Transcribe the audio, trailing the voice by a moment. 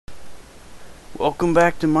Welcome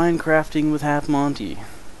back to Minecrafting with Halfmonty.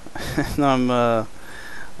 I'm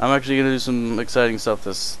actually gonna do some exciting stuff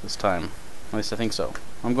this time. At least I think so.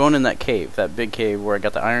 I'm going in that cave, that big cave where I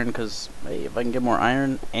got the iron, because hey, if I can get more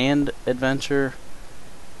iron and adventure,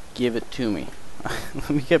 give it to me. Let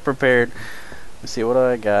me get prepared. Let's see, what do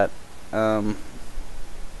I got? Let's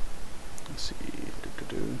see.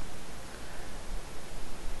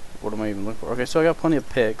 What am I even looking for? Okay, so I got plenty of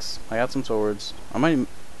picks. I got some swords. I might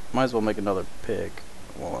as well make another pick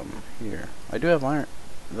while I'm here. I do have iron.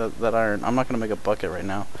 That iron. I'm not gonna make a bucket right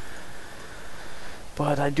now,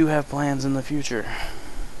 but I do have plans in the future.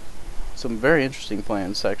 Some very interesting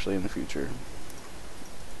plans actually in the future.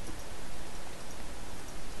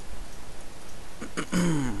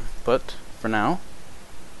 But for now,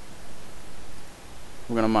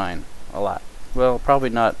 we're gonna mine a lot. Well, probably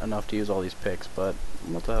not enough to use all these picks, but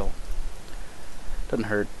what the hell? Doesn't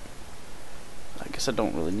hurt. I guess I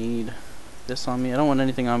don't really need this on me. I don't want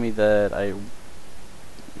anything on me that I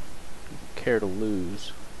care to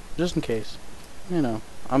lose, just in case. You know,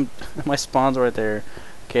 my spawn's right there,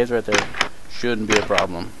 cave's right there. Shouldn't be a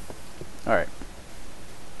problem. All right,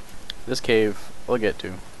 this cave I'll get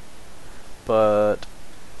to, but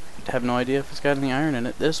I have no idea if it's got any iron in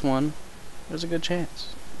it. This one, there's a good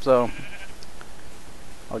chance. So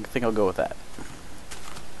I think I'll go with that.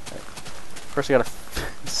 Right. First, I gotta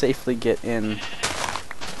safely get in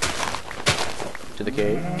to the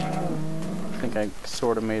cave. I think I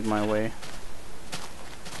sort of made my way.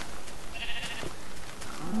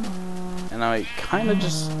 And I kind of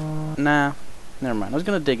just... Nah, never mind. I was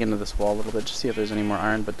going to dig into this wall a little bit, just see if there's any more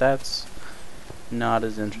iron, but that's not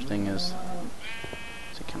as interesting as...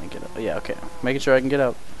 So can I get out? Yeah, okay. Making sure I can get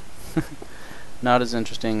out. Not as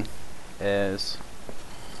interesting as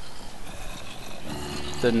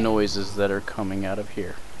the noises that are coming out of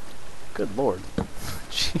here. Good lord.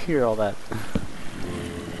 Did you hear all that?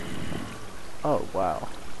 Oh, wow.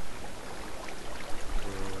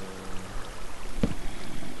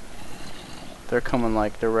 They're coming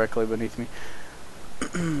like directly beneath me.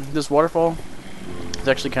 This waterfall is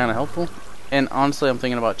actually kind of helpful. And honestly, I'm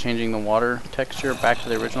thinking about changing the water texture back to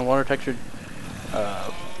the original water texture.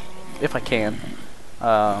 If I can.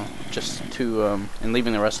 Just to, and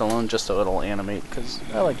leaving the rest alone just so it'll animate, because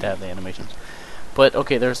I like to have the animations. But,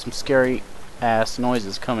 okay, there's some scary ass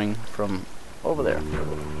noises coming from over there.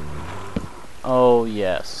 Oh,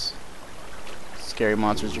 yes. Scary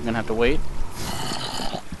monsters, you're gonna have to wait.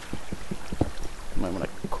 Might want to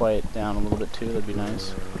quiet down a little bit too, that'd be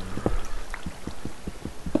nice.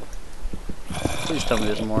 Please tell me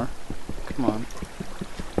there's more. Come on.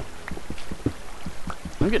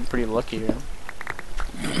 I'm getting pretty lucky here.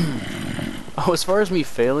 Oh, as far as me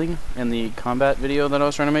failing in the combat video that I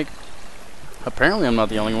was trying to make, apparently I'm not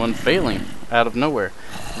the only one failing out of nowhere.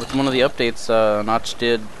 With one of the updates Notch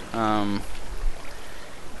did,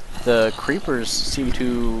 the creepers seem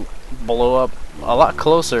to blow up a lot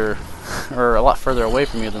closer, or a lot further away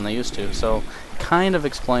from you than they used to, so kind of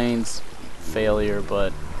explains failure,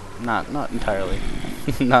 but not entirely.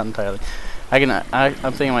 Not entirely. I'm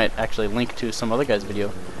thinking I might actually link to some other guy's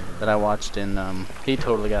video that I watched, and he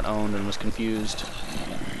totally got owned and was confused.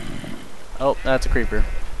 Oh, that's a creeper.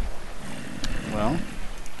 Well,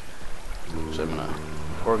 so I'm gonna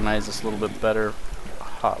organize this a little bit better,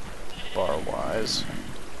 hotbar wise.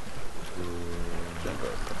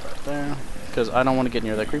 Put that there, because I don't want to get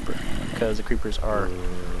near that creeper, because the creepers are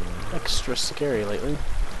extra scary lately.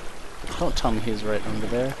 Don't tell me he's right under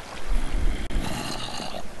there.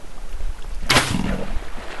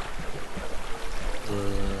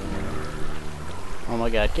 Oh my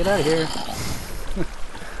god, get out of here.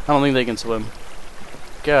 I don't think they can swim.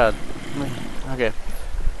 God. Okay.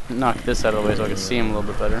 Knock this out of the way so I can see him a little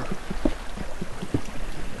bit better.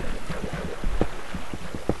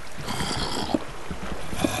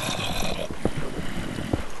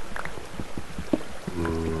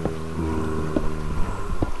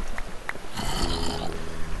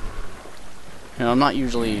 You know, I'm not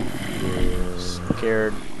usually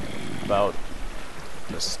scared about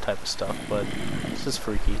this type of stuff, but this is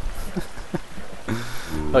freaky.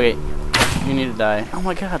 Okay, you need to die. Oh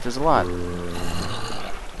my god, there's a lot.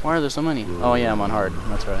 Why are there so many? Oh yeah, I'm on hard.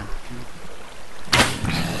 That's right.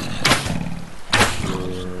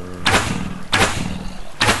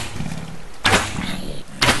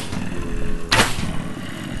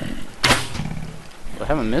 I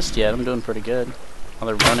haven't missed yet. I'm doing pretty good. Oh,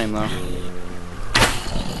 they're running though.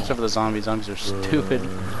 Except for the zombies. Zombies are stupid.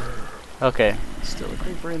 Okay, still a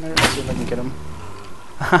creeper in there. Let's see if I can get him.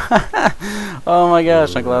 Oh my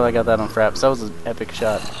gosh, I'm glad I got that on fraps. That was an epic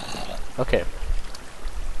shot. Okay.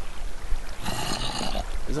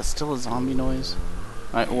 Is that still a zombie noise?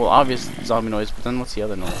 Well, obvious zombie noise, but then what's the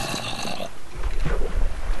other noise?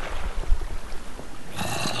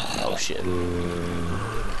 Oh shit. Oh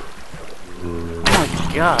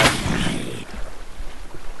my god.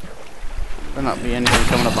 Better not be anything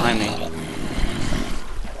coming up behind me.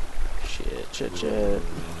 Shit.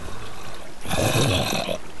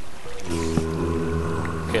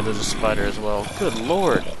 Okay, there's a spider as well. Good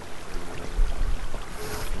lord.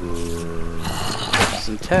 This is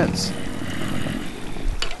intense.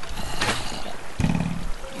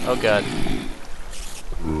 Oh god.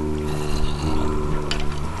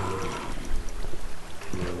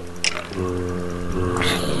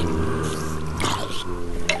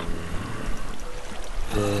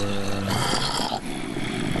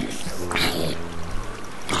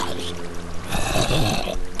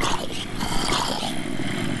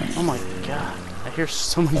 Oh my god. I hear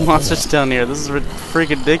so many monsters down here. This is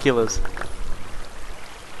freaking ridiculous.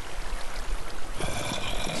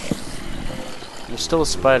 There's still a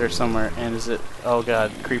spider somewhere, and is it... Oh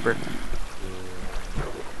god, creeper.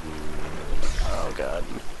 Oh god.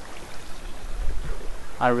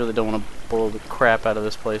 I really don't want to blow the crap out of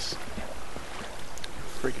this place.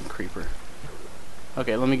 Freaking creeper.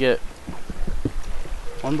 Okay, let me get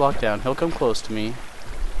one block down. He'll come close to me.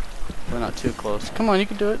 We're not too close. Come on, you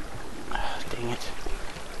can do it. Dang it.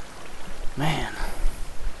 Man.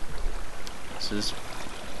 This is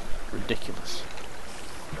ridiculous.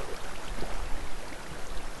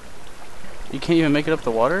 You can't even make it up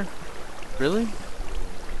the water? Really?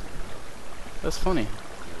 That's funny.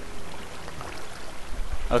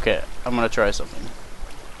 Okay, I'm gonna try something.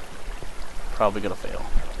 Probably gonna fail.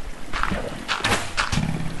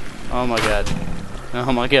 Oh my god.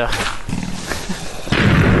 Oh my god.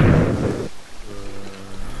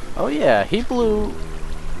 Oh yeah, he blew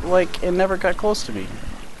like it never got close to me.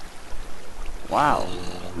 Wow.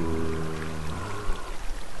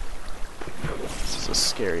 This is a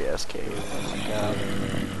scary ass cave. Oh my god.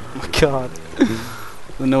 Oh my god.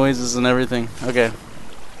 The noises and everything. Okay.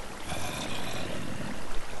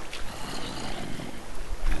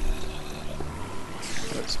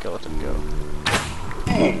 Let skeleton go.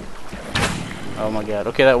 Oh my god.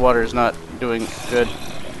 Okay, that water is not doing good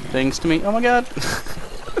things to me. Oh my god.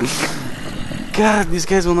 God, these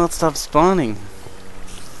guys will not stop spawning.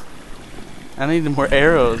 I need more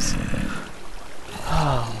arrows.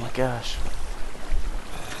 Oh my gosh.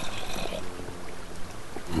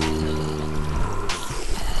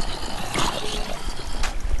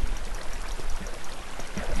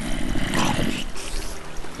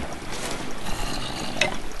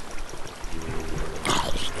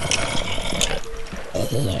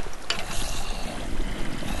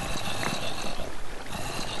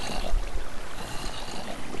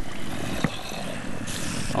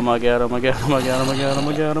 Oh my god, oh my god, oh my god, oh my god, oh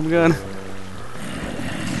my god, oh my god.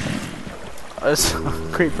 There's a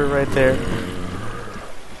creeper right there.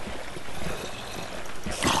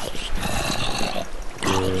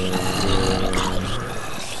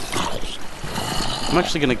 I'm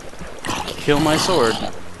actually gonna kill my sword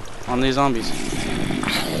on these zombies.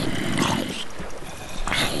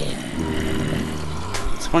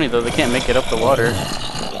 It's funny though, they can't make it up the water.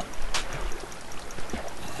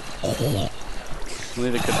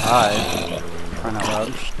 Neither could I. Crying out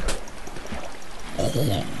loud.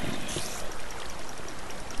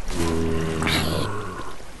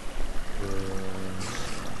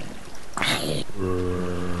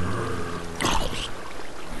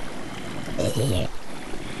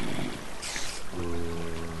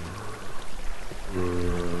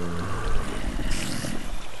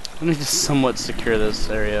 Let me just somewhat secure this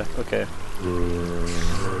area. Okay.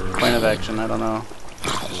 Plan of action, I don't know.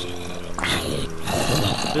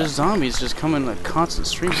 There's zombies just coming in a constant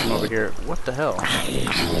stream from over here. What the hell?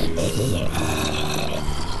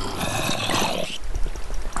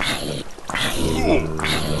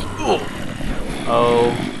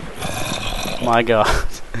 Oh my god.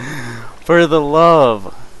 For the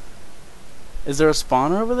love. Is there a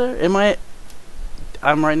spawner over there?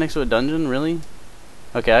 I'm right next to a dungeon, really?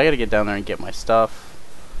 Okay, I gotta get down there and get my stuff.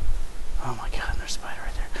 Oh my god, there's a spider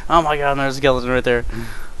right there. Oh my god, there's a skeleton right there.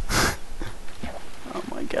 Oh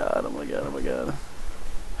my god, oh my god, oh my god.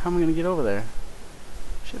 How am I gonna get over there?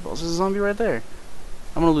 Shitballs, there's a zombie right there.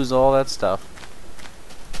 I'm gonna lose all that stuff.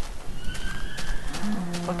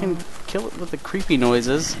 Fucking kill it with the creepy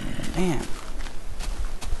noises. Damn.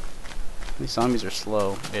 These zombies are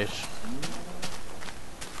slow-ish.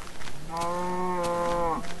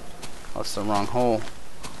 Oh, it's the wrong hole.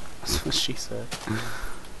 That's what she said.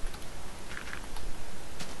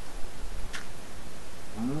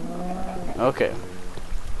 Okay.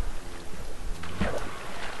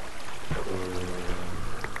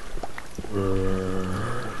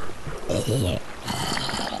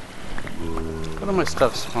 What are my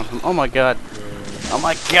stuff spawned from? Oh my god. Oh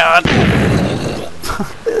my god.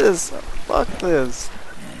 Fuck this. Fuck this.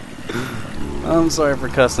 I'm sorry for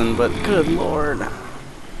cussing, but good lord.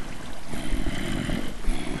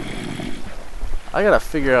 I gotta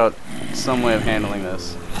figure out some way of handling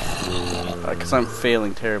this. Because I'm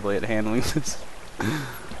failing terribly at handling this.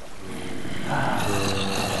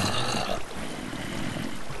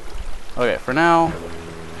 Okay, for now,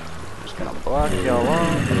 I'm just gonna block y'all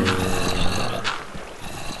off.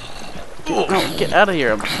 No, get out of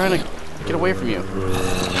here. I'm trying to get away from you.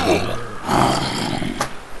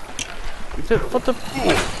 What the?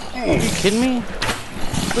 Are you kidding me?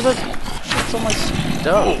 Look at that shit's on my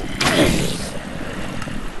stuff.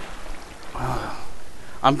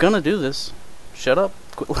 I'm gonna do this. Shut up.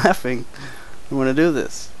 Quit laughing. I'm gonna do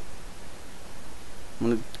this. I'm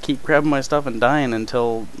gonna keep grabbing my stuff and dying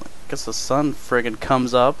until I guess the sun friggin'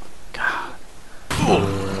 comes up. God.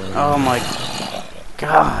 Oh my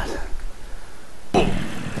god.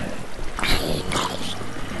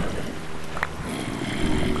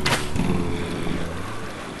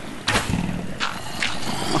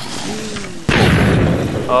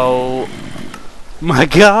 Oh my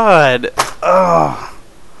god. Oh.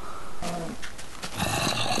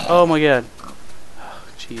 Oh my god.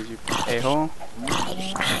 Jeez, you a-hole.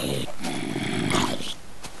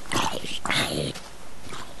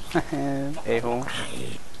 A-hole.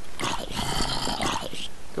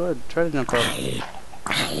 Go ahead, try to jump up.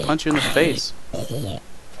 Punch you in the face. Yeah.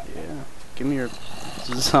 Give me your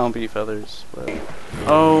zombie feathers.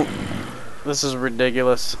 Oh, this is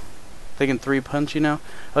ridiculous. They can 3-punch you now?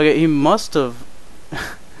 Okay, he must have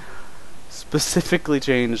specifically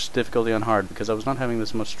changed difficulty on hard, because I was not having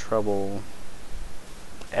this much trouble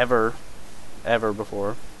ever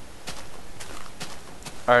before.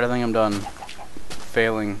 Alright, I think I'm done.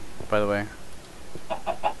 Failing, by the way.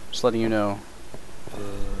 Just letting you know.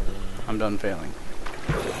 I'm done failing.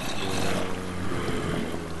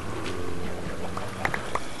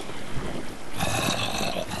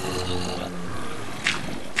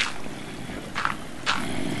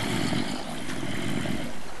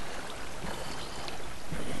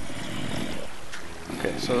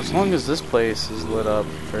 Okay, so as long as this place is lit up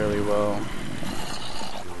fairly well.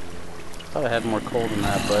 Thought I had more coal than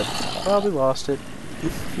that, but probably lost it.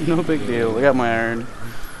 No big deal. I got my iron.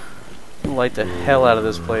 I'll light the hell out of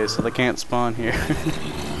this place so they can't spawn here.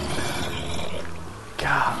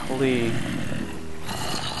 Golly.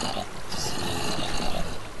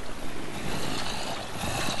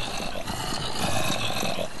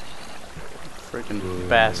 Freaking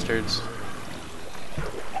bastards.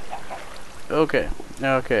 Okay.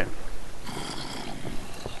 Okay.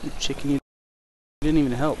 You chicken, you didn't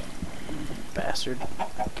even help. Bastard.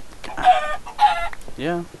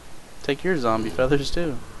 Yeah. Take your zombie feathers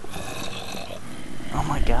too. Oh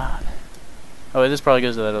my god. Oh wait, this probably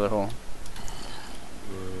goes to that other hole.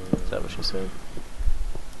 Is that what she said?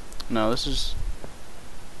 No, this is...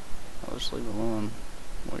 I'll just leave it alone.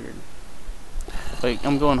 Weird. Wait,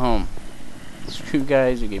 I'm going home. Screw you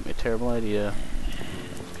guys, you gave me a terrible idea.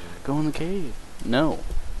 Go in the cave. No.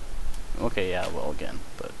 Okay, yeah, well, again,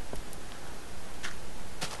 but...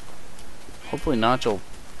 Hopefully Notch will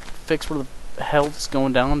fix where the hell is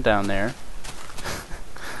going down there.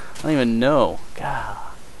 I don't even know. God.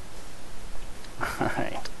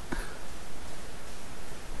 Alright.